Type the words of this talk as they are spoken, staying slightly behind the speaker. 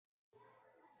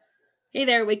Hey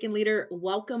there, Awakened Leader.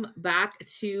 Welcome back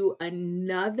to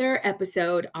another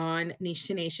episode on Niche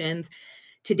to Nations.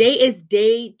 Today is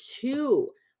day 2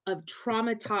 of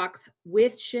Trauma Talks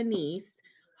with Shanice,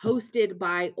 hosted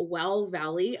by Well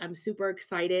Valley. I'm super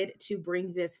excited to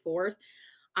bring this forth.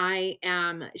 I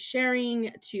am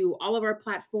sharing to all of our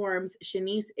platforms.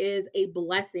 Shanice is a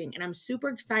blessing, and I'm super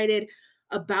excited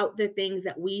about the things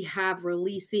that we have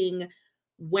releasing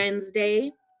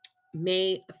Wednesday,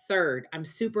 May 3rd. I'm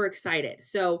super excited.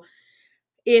 So,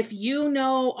 if you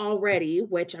know already,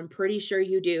 which I'm pretty sure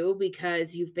you do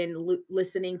because you've been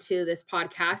listening to this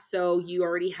podcast, so you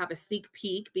already have a sneak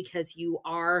peek because you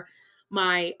are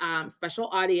my special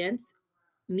audience,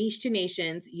 Niche to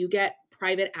Nations, you get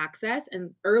private access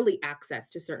and early access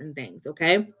to certain things,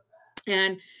 okay?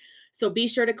 And so be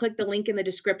sure to click the link in the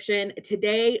description.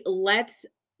 Today, let's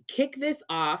kick this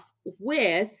off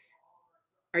with,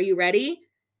 are you ready?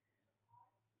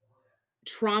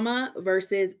 Trauma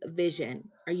versus vision.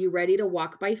 Are you ready to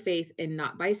walk by faith and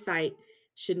not by sight?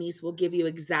 Shanice will give you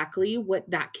exactly what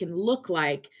that can look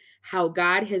like, how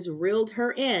God has reeled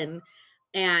her in,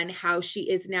 and how she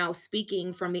is now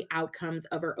speaking from the outcomes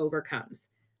of her overcomes.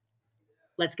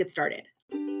 Let's get started.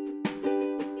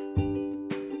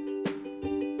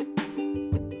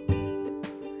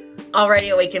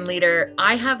 Alrighty, Awakened Leader,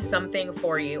 I have something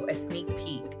for you, a sneak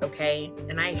peek, okay?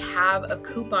 And I have a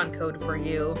coupon code for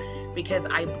you because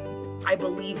I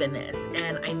believe in this,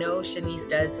 and I know Shanice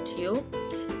does too.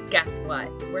 Guess what?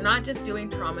 We're not just doing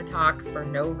Trauma Talks for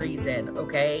no reason,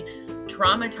 okay?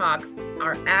 Trauma Talks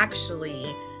are actually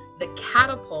the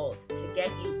catapult to get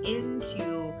you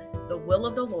into the will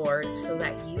of the Lord so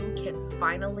that you can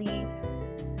finally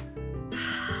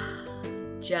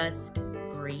just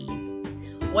breathe.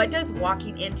 What does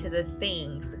walking into the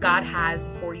things God has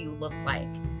for you look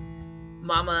like?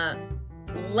 Mama,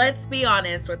 let's be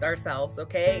honest with ourselves,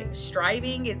 okay?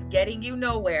 Striving is getting you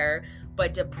nowhere,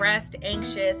 but depressed,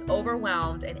 anxious,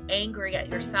 overwhelmed, and angry at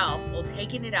yourself will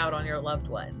taking it out on your loved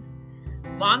ones.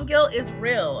 Mom guilt is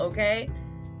real, okay?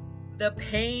 The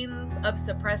pains of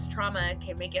suppressed trauma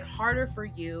can make it harder for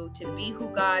you to be who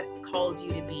God calls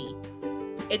you to be.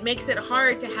 It makes it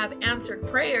hard to have answered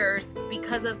prayers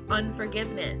because of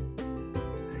unforgiveness.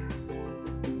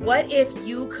 What if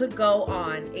you could go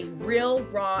on a real,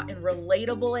 raw, and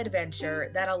relatable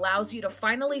adventure that allows you to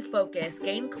finally focus,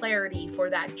 gain clarity for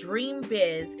that dream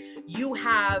biz you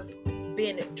have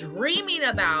been dreaming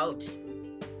about,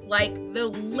 like the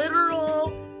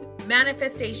literal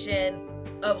manifestation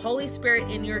of Holy Spirit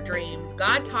in your dreams,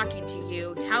 God talking to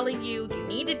you, telling you you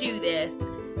need to do this,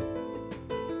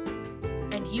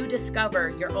 and you discover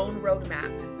your own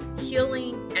roadmap,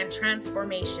 healing and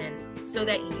transformation so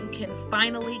that you can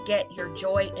finally get your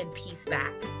joy and peace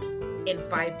back in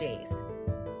 5 days.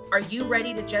 Are you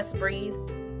ready to just breathe?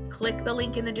 Click the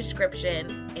link in the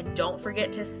description and don't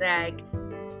forget to snag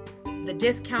the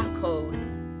discount code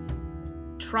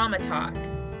Trauma Talk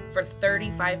for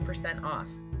 35% off.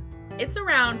 It's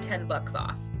around $10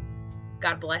 off.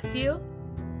 God bless you.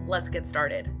 Let's get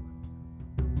started.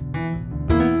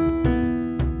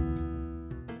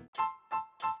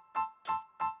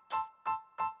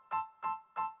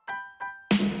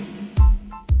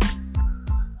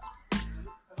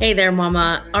 Hey there,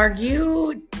 Mama. Are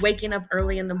you waking up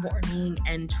early in the morning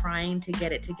and trying to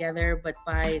get it together, but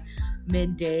by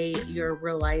midday, you're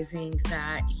realizing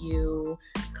that you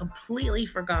completely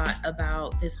forgot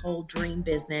about this whole dream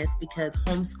business because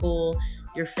homeschool,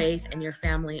 your faith, and your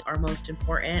family are most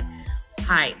important?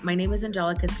 Hi, my name is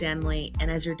Angelica Stanley, and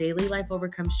as your daily life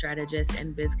overcome strategist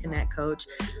and Biz Connect coach,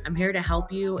 I'm here to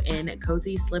help you in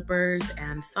cozy slippers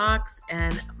and socks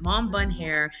and mom bun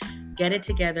hair get it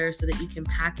together so that you can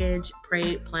package,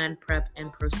 pray, plan, prep,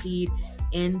 and proceed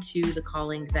into the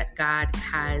calling that God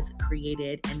has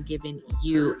created and given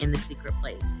you in the secret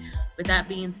place. With that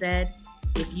being said,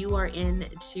 if you are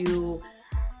into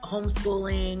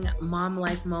homeschooling, mom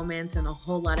life moments, and a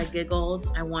whole lot of giggles,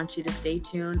 I want you to stay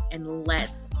tuned and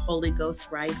let's Holy Ghost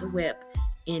ride the whip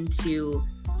into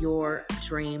your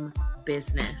dream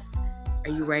business.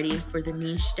 Are you ready for the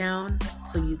niche down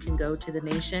so you can go to the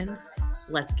nations?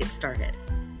 Let's get started.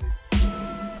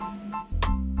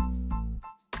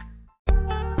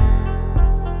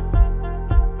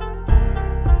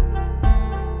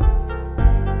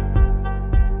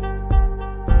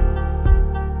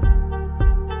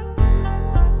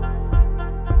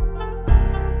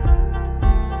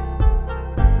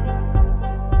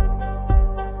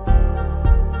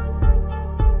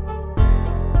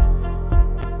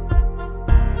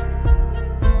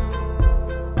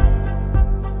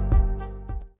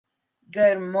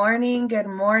 Good morning, good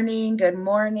morning, good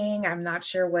morning. I'm not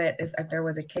sure if there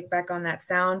was a kickback on that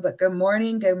sound, but good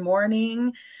morning, good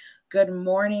morning. Good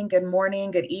morning, good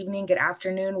morning, good evening, good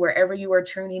afternoon, wherever you are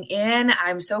tuning in.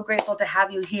 I'm so grateful to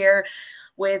have you here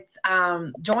with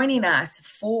joining us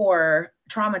for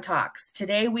Trauma Talks.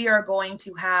 Today we are going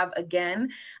to have again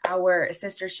our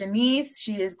sister Shanice.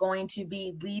 She is going to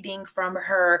be leading from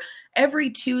her every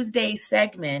Tuesday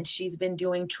segment. She's been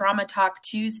doing Trauma Talk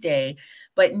Tuesday,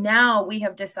 but now we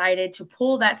have decided to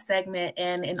pull that segment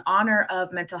in honor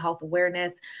of mental health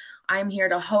awareness. I'm here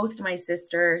to host my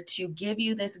sister, to give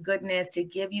you this goodness, to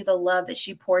give you the love that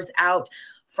she pours out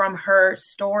from her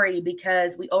story,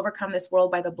 because we overcome this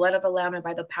world by the blood of the Lamb and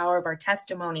by the power of our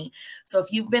testimony. So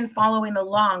if you've been following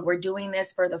along, we're doing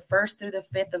this for the 1st through the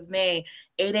 5th of May,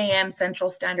 8 a.m. Central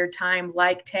Standard Time.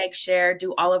 Like, tag, share,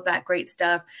 do all of that great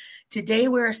stuff. Today,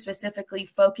 we're specifically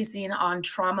focusing on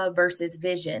trauma versus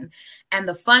vision. And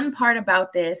the fun part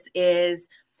about this is,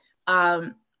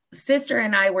 sister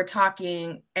and I were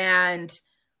talking, and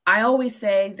I always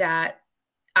say that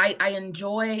I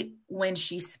enjoy when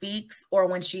she speaks or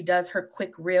when she does her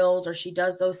quick reels or she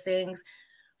does those things,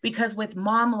 because with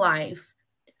mom life,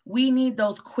 we need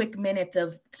those quick minutes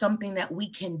of something that we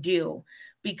can do,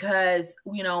 because,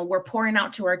 you know, we're pouring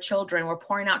out to our children, we're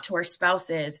pouring out to our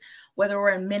spouses, whether we're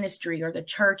in ministry or the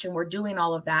church, and we're doing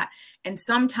all of that. And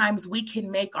sometimes we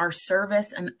can make our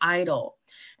service an idol.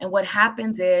 And what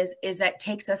happens is that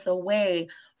takes us away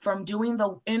from doing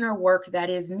the inner work that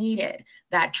is needed,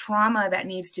 that trauma that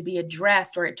needs to be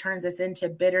addressed, or it turns us into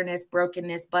bitterness,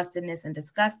 brokenness, bustedness, and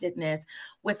disgustedness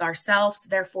with ourselves.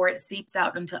 Therefore, it seeps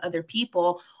out into other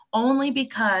people, only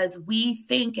because we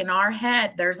think in our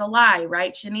head, there's a lie,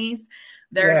 right, Shanice?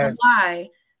 There's a lie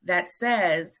that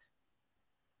says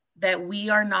that we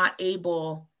are not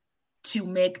able to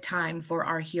make time for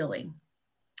our healing.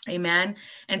 Amen.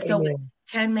 And so with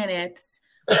 10 minutes,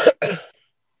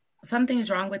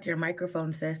 something's wrong with your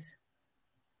microphone, sis.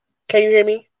 Can you hear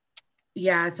me?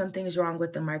 Yeah, something's wrong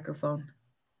with the microphone.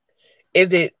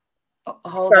 Is it?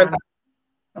 Hold on.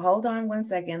 Hold on one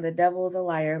second. The devil is a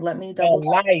liar. Let me double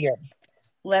check. Liar.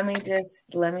 Let me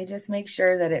just make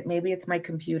sure that maybe it's my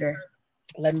computer.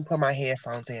 Let me put my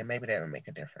headphones in. Maybe that'll make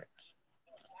a difference.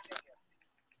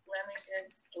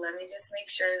 Let me just make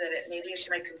sure that maybe it's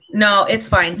my computer. No, it's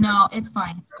fine.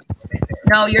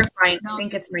 No, you're fine. I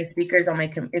think it's my speakers on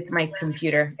it's my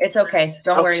computer. It's okay.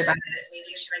 Don't worry about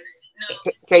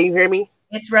it. Can you hear me?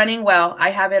 It's running well. I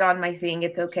have it on my thing.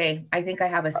 It's okay. I think I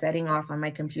have a setting off on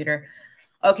my computer.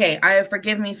 Okay,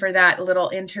 forgive me for that little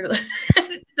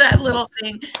that little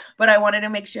thing, but I wanted to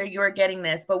make sure you were getting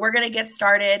this. But we're gonna get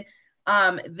started.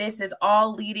 This is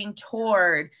all leading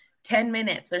toward 10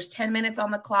 minutes. There's 10 minutes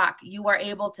on the clock. You are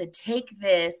able to take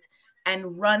this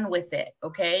and run with it,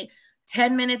 okay?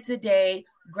 10 minutes a day,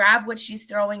 grab what she's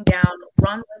throwing down,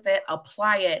 run with it,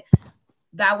 apply it.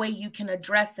 That way you can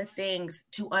address the things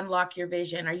to unlock your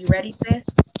vision. Are you ready, sis?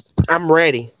 I'm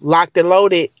ready. Locked and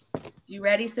loaded. You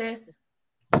ready, sis?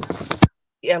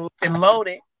 Yeah, locked and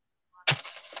loaded.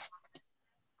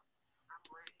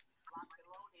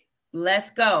 Let's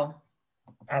go.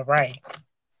 All right.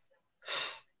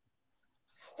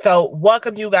 So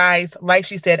welcome, you guys. Like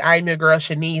she said, I'm your girl,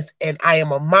 Shanice, and I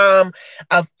am a mom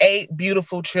of 8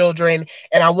 beautiful children.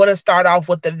 And I want to start off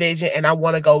with the vision, and I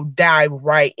want to go dive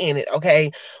right in it,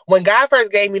 okay? When God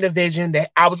first gave me the vision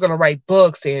that I was going to write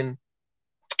books and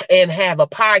have a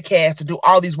podcast to do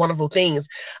all these wonderful things,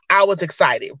 I was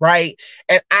excited, right?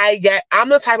 And I'm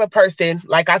the type of person,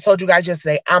 like I told you guys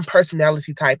yesterday, I'm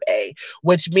personality type A,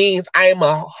 which means I am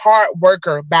a hard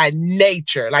worker by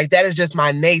nature. Like, that is just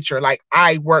my nature. Like,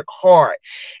 I work hard.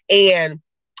 And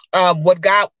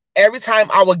every time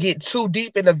I would get too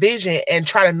deep in the vision and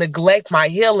try to neglect my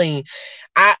healing,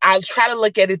 I try to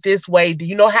look at it this way. Do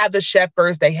you know how the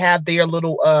shepherds, they have their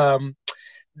little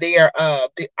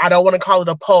I don't want to call it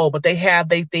a pole, but they have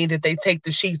they thing that they take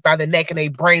the sheep by the neck and they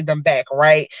bring them back,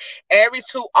 right? Every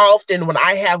too often when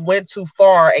I have went too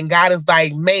far and God is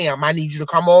like, ma'am, I need you to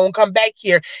come back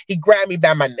here. He grabbed me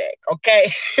by my neck,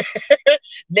 okay?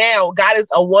 Now, God is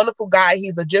a wonderful God.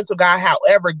 He's a gentle God.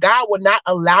 However, God would not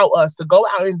allow us to go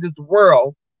out in this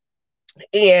world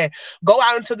and go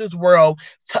out into this world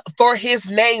for his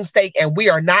name's sake, and we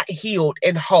are not healed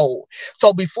and whole.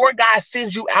 So before God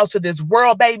sends you out to this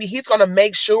world, baby, he's going to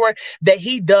make sure that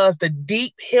he does the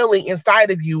deep healing inside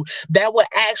of you that will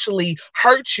actually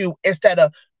hurt you instead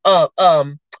of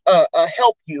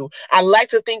help you. I like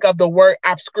to think of the word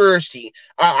obscurity.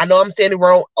 I know I'm saying it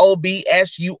wrong. Obsurity,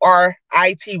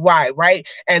 right?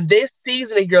 And this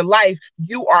season of your life,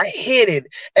 you are hidden,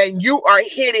 and you are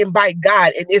hidden by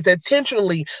God, and it's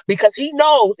intentionally because He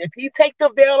knows if He take the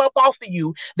veil up off of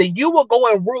you, then you will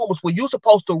go in rooms where you're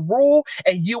supposed to rule,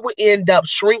 and you will end up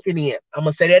shrinking in. I'm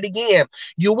gonna say that again.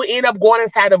 You will end up going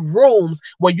inside of rooms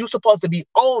where you're supposed to be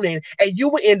owning, and you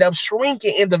will end up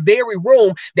shrinking in the very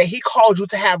room that He called you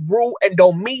to have rule and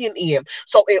dominion in.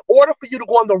 So, in order for you to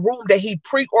go in the room that He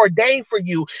preordained for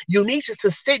you, you need just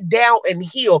to sit down and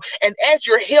heal. And as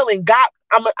you're healing, God,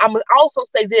 I'm gonna also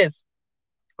say this,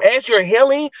 as you're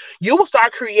healing, you will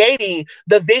start creating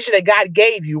the vision that God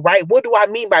gave you, right? What do I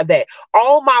mean by that?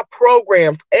 All my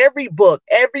programs, every book,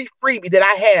 every freebie that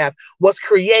I have was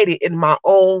created in my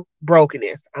own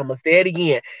brokenness. I'm going to say it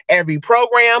again. Every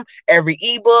program, every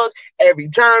ebook, every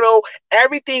journal,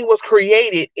 everything was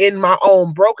created in my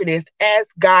own brokenness as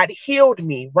God healed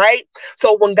me, right?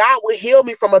 So when God would heal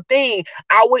me from a thing,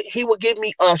 He would give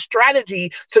me a strategy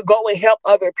to go and help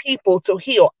other people to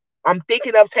heal. I'm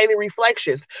thinking of Tiny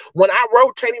Reflections. When I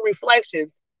wrote Tiny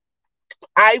Reflections,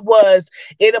 I was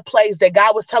in a place that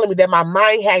God was telling me that my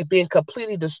mind had been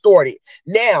completely distorted.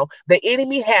 Now, the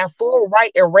enemy had full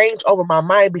right and range over my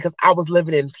mind because I was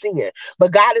living in sin.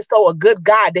 But God is so a good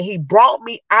God that He brought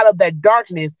me out of that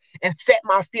darkness and set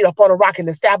my feet upon a rock and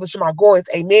established my goings.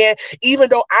 Amen. Even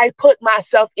though I put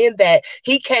myself in that,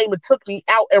 He came and took me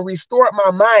out and restored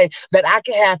my mind that I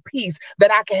can have peace,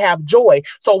 that I can have joy.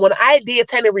 So when I did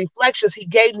Tiny Reflections, He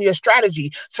gave me a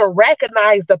strategy to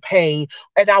recognize the pain,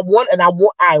 and I want to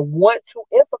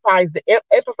emphasize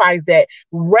that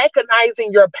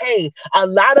recognizing your pain. A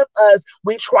lot of us,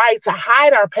 we try to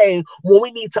hide our pain when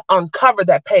we need to uncover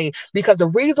that pain, because the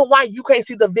reason why you can't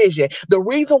see the vision, the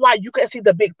reason why you can't see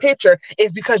the big picture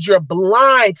is because you're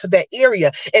blind to that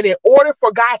area. And in order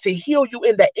for God to heal you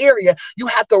in that area, you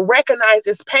have to recognize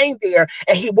this pain there.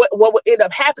 And what will end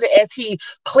up happening as He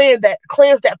cleanse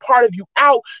that part of you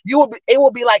out, it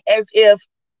will be like as if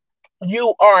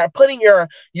you are putting your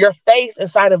face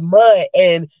inside of mud,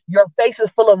 and your face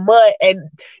is full of mud, and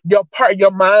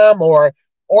your mom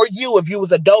or you, if you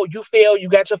was adult, you feel you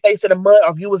got your face in the mud,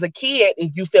 or if you was a kid,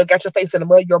 if you feel got your face in the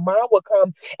mud, your mom will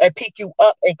come and pick you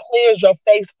up and cleanse your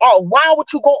face off. Why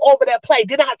would you go over that play?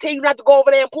 Didn't I tell you not to go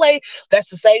over there and play? That's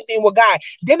the same thing with God.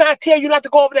 Didn't I tell you not to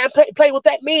go over there and play with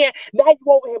that man? Now you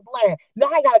over here blind. Now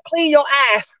I gotta clean your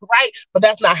eyes, right? But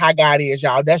that's not how God is,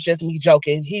 y'all. That's just me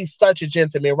joking. He's such a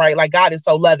gentleman, right? Like, God is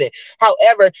so loving.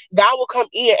 However, God will come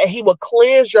in and He will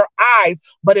cleanse your eyes,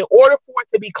 but in order for it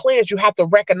to be cleansed, you have to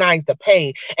recognize the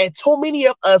pain. And too many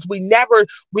of us, we never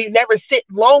sit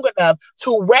long enough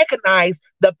to recognize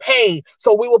the pain,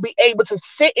 so we will be able to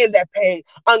sit in that pain,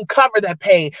 uncover that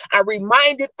pain. I'm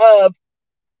reminded of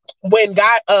when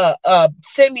God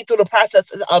sent me through the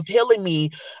process of healing me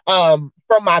from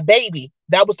my baby.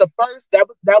 That was the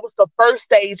first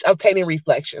stage of Tiny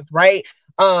Reflections, right?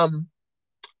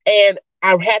 And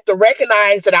I had to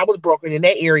recognize that I was broken in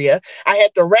that area. I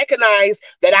had to recognize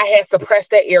that I had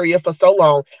suppressed that area for so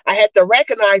long. I had to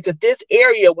recognize that this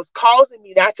area was causing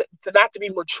me not to be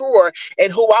mature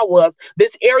in who I was.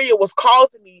 This area was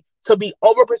causing me to be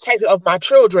overprotective of my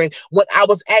children when I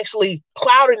was actually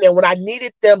clouding them, when I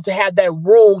needed them to have that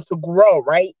room to grow,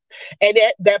 right? And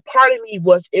that part of me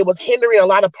was hindering a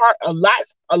lot of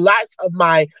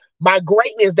my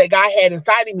greatness that God had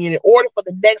inside of me. And in order for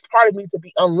the next part of me to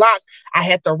be unlocked, I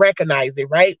had to recognize it,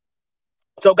 right?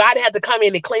 So God had to come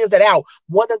in and cleanse it out.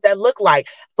 What does that look like?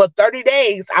 For 30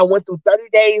 days, I went through 30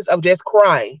 days of just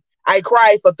crying. I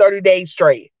cried for 30 days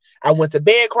straight. I went to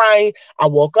bed crying. I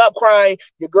woke up crying.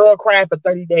 Your girl cried for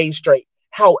 30 days straight.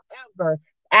 However,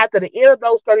 after the end of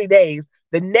those 30 days,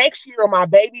 the next year my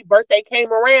baby birthday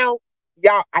came around,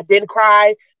 y'all, I didn't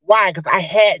cry. Why? Because I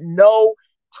had no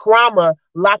trauma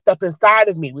locked up inside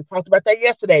of me. We talked about that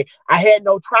yesterday. I had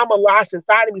no trauma lodged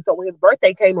inside of me. So when his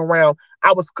birthday came around,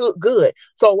 I was good.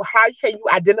 So how can you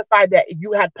identify that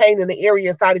you have pain in the area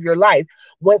inside of your life?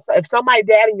 If somebody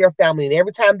died in your family, and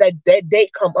every time that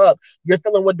date come up, you're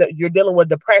dealing with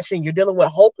depression, you're dealing with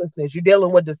hopelessness, you're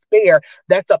dealing with despair.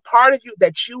 That's a part of you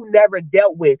that you never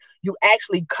dealt with. You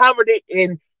actually covered it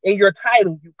in your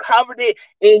title, you covered it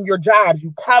in your jobs,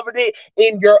 you covered it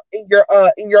in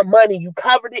your money, you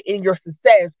covered it in your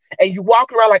success, and you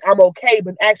walk around like I'm okay,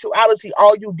 but in actuality,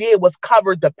 all you did was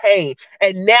cover the pain.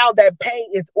 And now that pain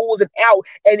is oozing out,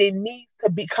 and it needs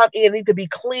to be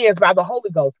cleansed by the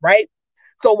Holy Ghost, right?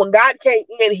 So when God came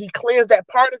in, he cleansed that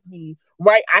part of me,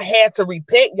 right? I had to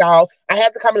repent, y'all. I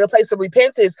had to come in a place of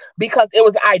repentance because it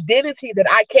was identity that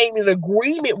I came in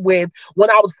agreement with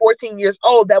when I was 14 years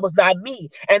old. That was not me.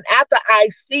 And after I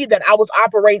see that I was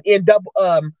operating in double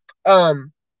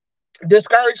um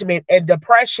discouragement and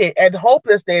depression and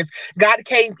hopelessness, God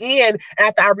came in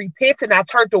after I repented and I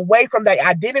turned away from that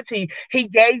identity. He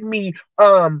gave me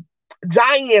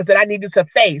giants that I needed to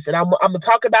face. And I'm gonna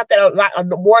talk about that a lot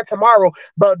more tomorrow.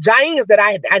 But giants that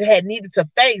I had needed to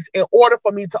face in order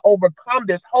for me to overcome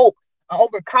this hope,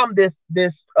 overcome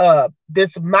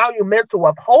this monumental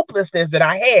of hopelessness that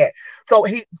I had. So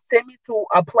he sent me to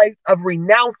a place of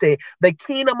renouncing. The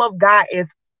kingdom of God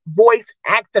is voice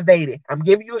activated. I'm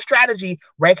giving you a strategy.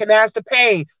 Recognize the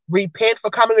pain. Repent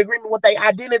for coming in agreement with their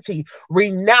identity.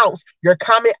 Renounce. You're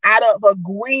coming out of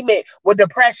agreement with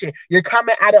depression. You're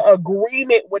coming out of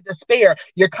agreement with despair.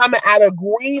 You're coming out of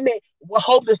agreement with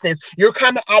hopelessness. You're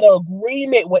coming out of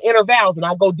agreement with inner vows. And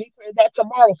I'll go deeper in that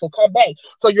tomorrow, so come back.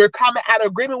 So you're coming out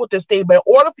of agreement with this thing. But in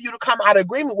order for you to come out of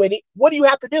agreement with it, what do you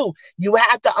have to do? You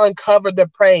have to uncover the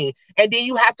pain. And then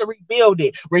you have to rebuild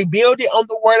it. Rebuild it on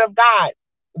the word of God.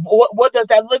 What does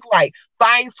that look like?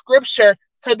 Find scripture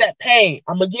to that pain.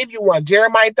 I'm going to give you one.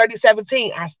 Jeremiah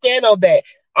 30:17. I stand on that.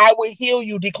 I will heal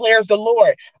you, declares the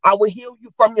Lord. I will heal you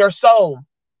from your soul.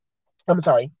 I'm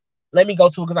sorry. Let me go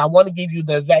to it because I want to give you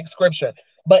the exact scripture.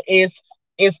 But it's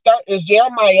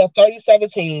Jeremiah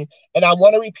 30:17. And I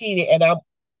want to repeat it. And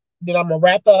then I'm going to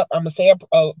wrap up. I'm going to say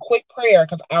a quick prayer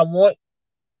because I want.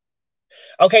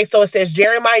 Okay, so it says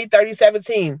Jeremiah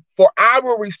 30:17. For I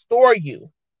will restore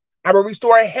you. I will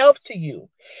restore health to you,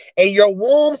 and your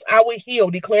wombs I will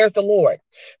heal, declares the Lord,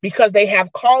 because they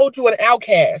have called you an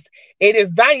outcast. It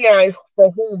is Zion for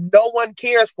whom no one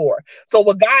cares for. So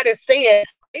what God is saying,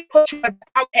 they put you as an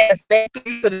outcast, they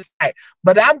threw you to the side,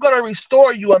 but I'm going to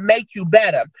restore you and make you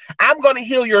better. I'm going to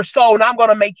heal your soul and I'm going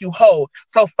to make you whole.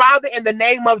 So Father, in the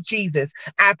name of Jesus,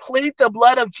 I plead the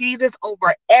blood of Jesus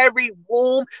over every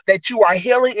womb that you are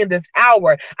healing in this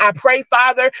hour. I pray,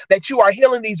 Father, that you are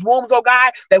healing these wombs, oh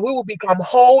God, that we will become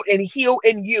whole and healed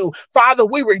in you. Father,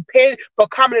 we repent for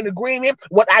coming in agreement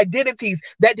with identities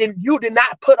that you did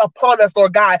not put upon us,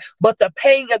 Lord God, but the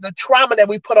pain and the trauma that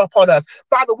we put upon us.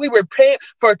 Father, we repent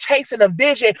for chasing a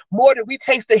vision more than we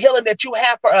chase the healing that you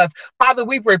have for us. Father,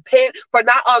 we repent for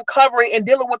not uncovering and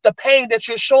dealing with the pain that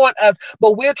you're showing us,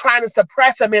 but we're trying to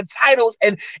suppress them in titles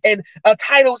and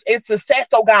titles and success,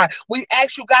 oh God. We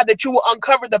ask you, God, that you will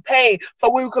uncover the pain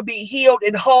so we could be healed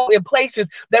and whole in places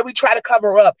that we try to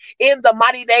cover up. In the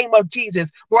mighty name of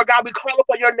Jesus, Lord God, we call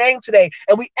upon your name today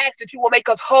and we ask that you will make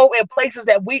us whole in places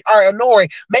that we are ignoring.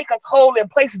 Make us whole in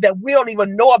places that we don't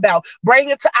even know about. Bring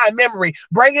it to our memory.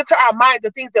 Bring it to our mind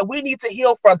the things that we need to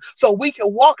heal from so we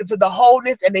can walk into the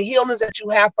wholeness and the healness that you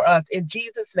have for us. In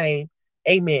Jesus' name,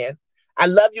 amen. I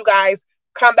love you guys.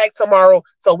 Come back tomorrow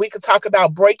so we can talk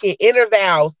about breaking inner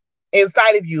vows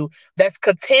inside of you that's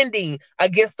contending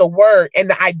against the word and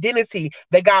the identity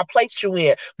that God placed you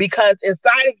in. Because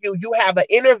inside of you, you have an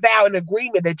inner vow and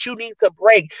agreement that you need to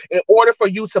break in order for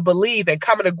you to believe and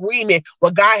come in agreement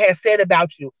with what God has said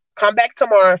about you. Come back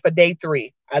tomorrow for day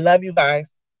 3. I love you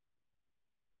guys.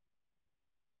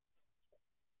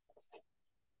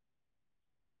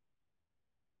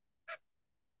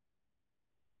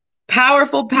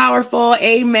 Powerful, powerful.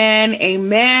 Amen.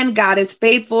 Amen. God is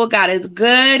faithful. God is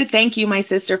good. Thank you, my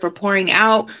sister, for pouring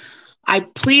out. I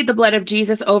plead the blood of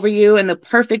Jesus over you and the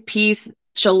perfect peace,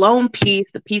 shalom peace,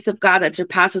 the peace of God that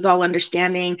surpasses all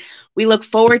understanding. We look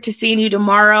forward to seeing you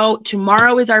tomorrow.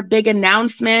 Tomorrow is our big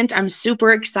announcement. I'm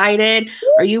super excited.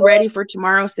 Are you ready for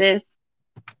tomorrow, sis?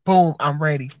 Boom, I'm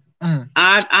ready.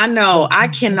 I know. I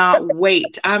cannot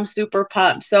wait. I'm super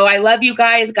pumped. So I love you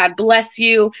guys. God bless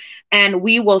you. And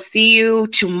we will see you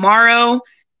tomorrow.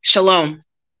 Shalom.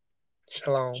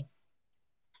 Shalom.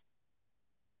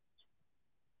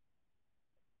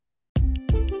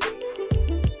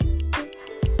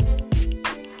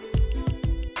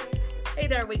 Hey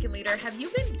there, Weekend Leader. Have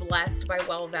you been blessed by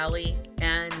Well Valley?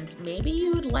 And maybe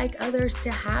you'd like others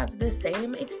to have the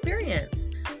same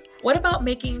experience. What about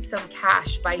making some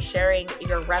cash by sharing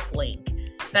your rep link?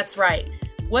 That's right.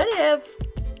 What if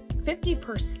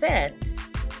 50%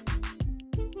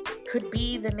 could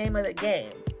be the name of the game?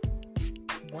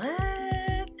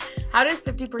 What? How does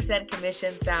 50%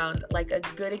 commission sound like a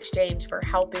good exchange for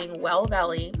helping Well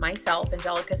Valley, myself,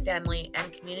 Angelica Stanley,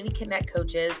 and Community Connect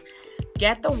coaches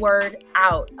get the word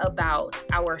out about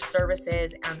our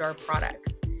services and our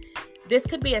products? This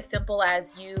could be as simple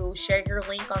as you share your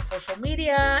link on social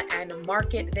media and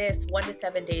market this 1 to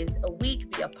 7 days a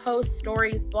week via posts,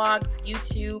 stories, blogs,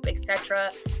 YouTube,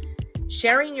 etc.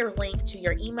 sharing your link to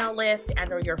your email list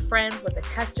and or your friends with a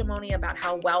testimony about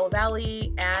how Well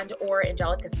Valley and or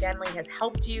Angelica Stanley has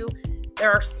helped you. There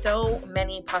are so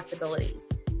many possibilities.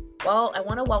 Well, I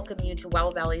want to welcome you to Well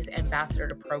Valley's Ambassador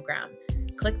to Program.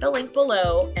 Click the link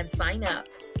below and sign up.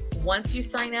 Once you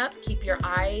sign up, keep your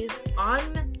eyes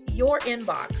on your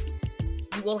inbox.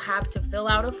 You will have to fill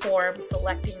out a form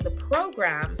selecting the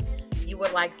programs you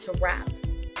would like to wrap.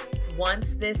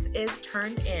 Once this is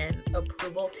turned in,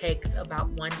 approval takes about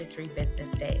 1 to 3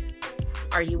 business days.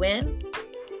 Are you in?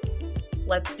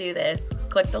 Let's do this.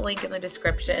 Click the link in the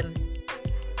description.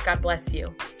 God bless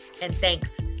you. And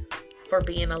thanks for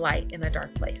being a light in a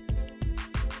dark place.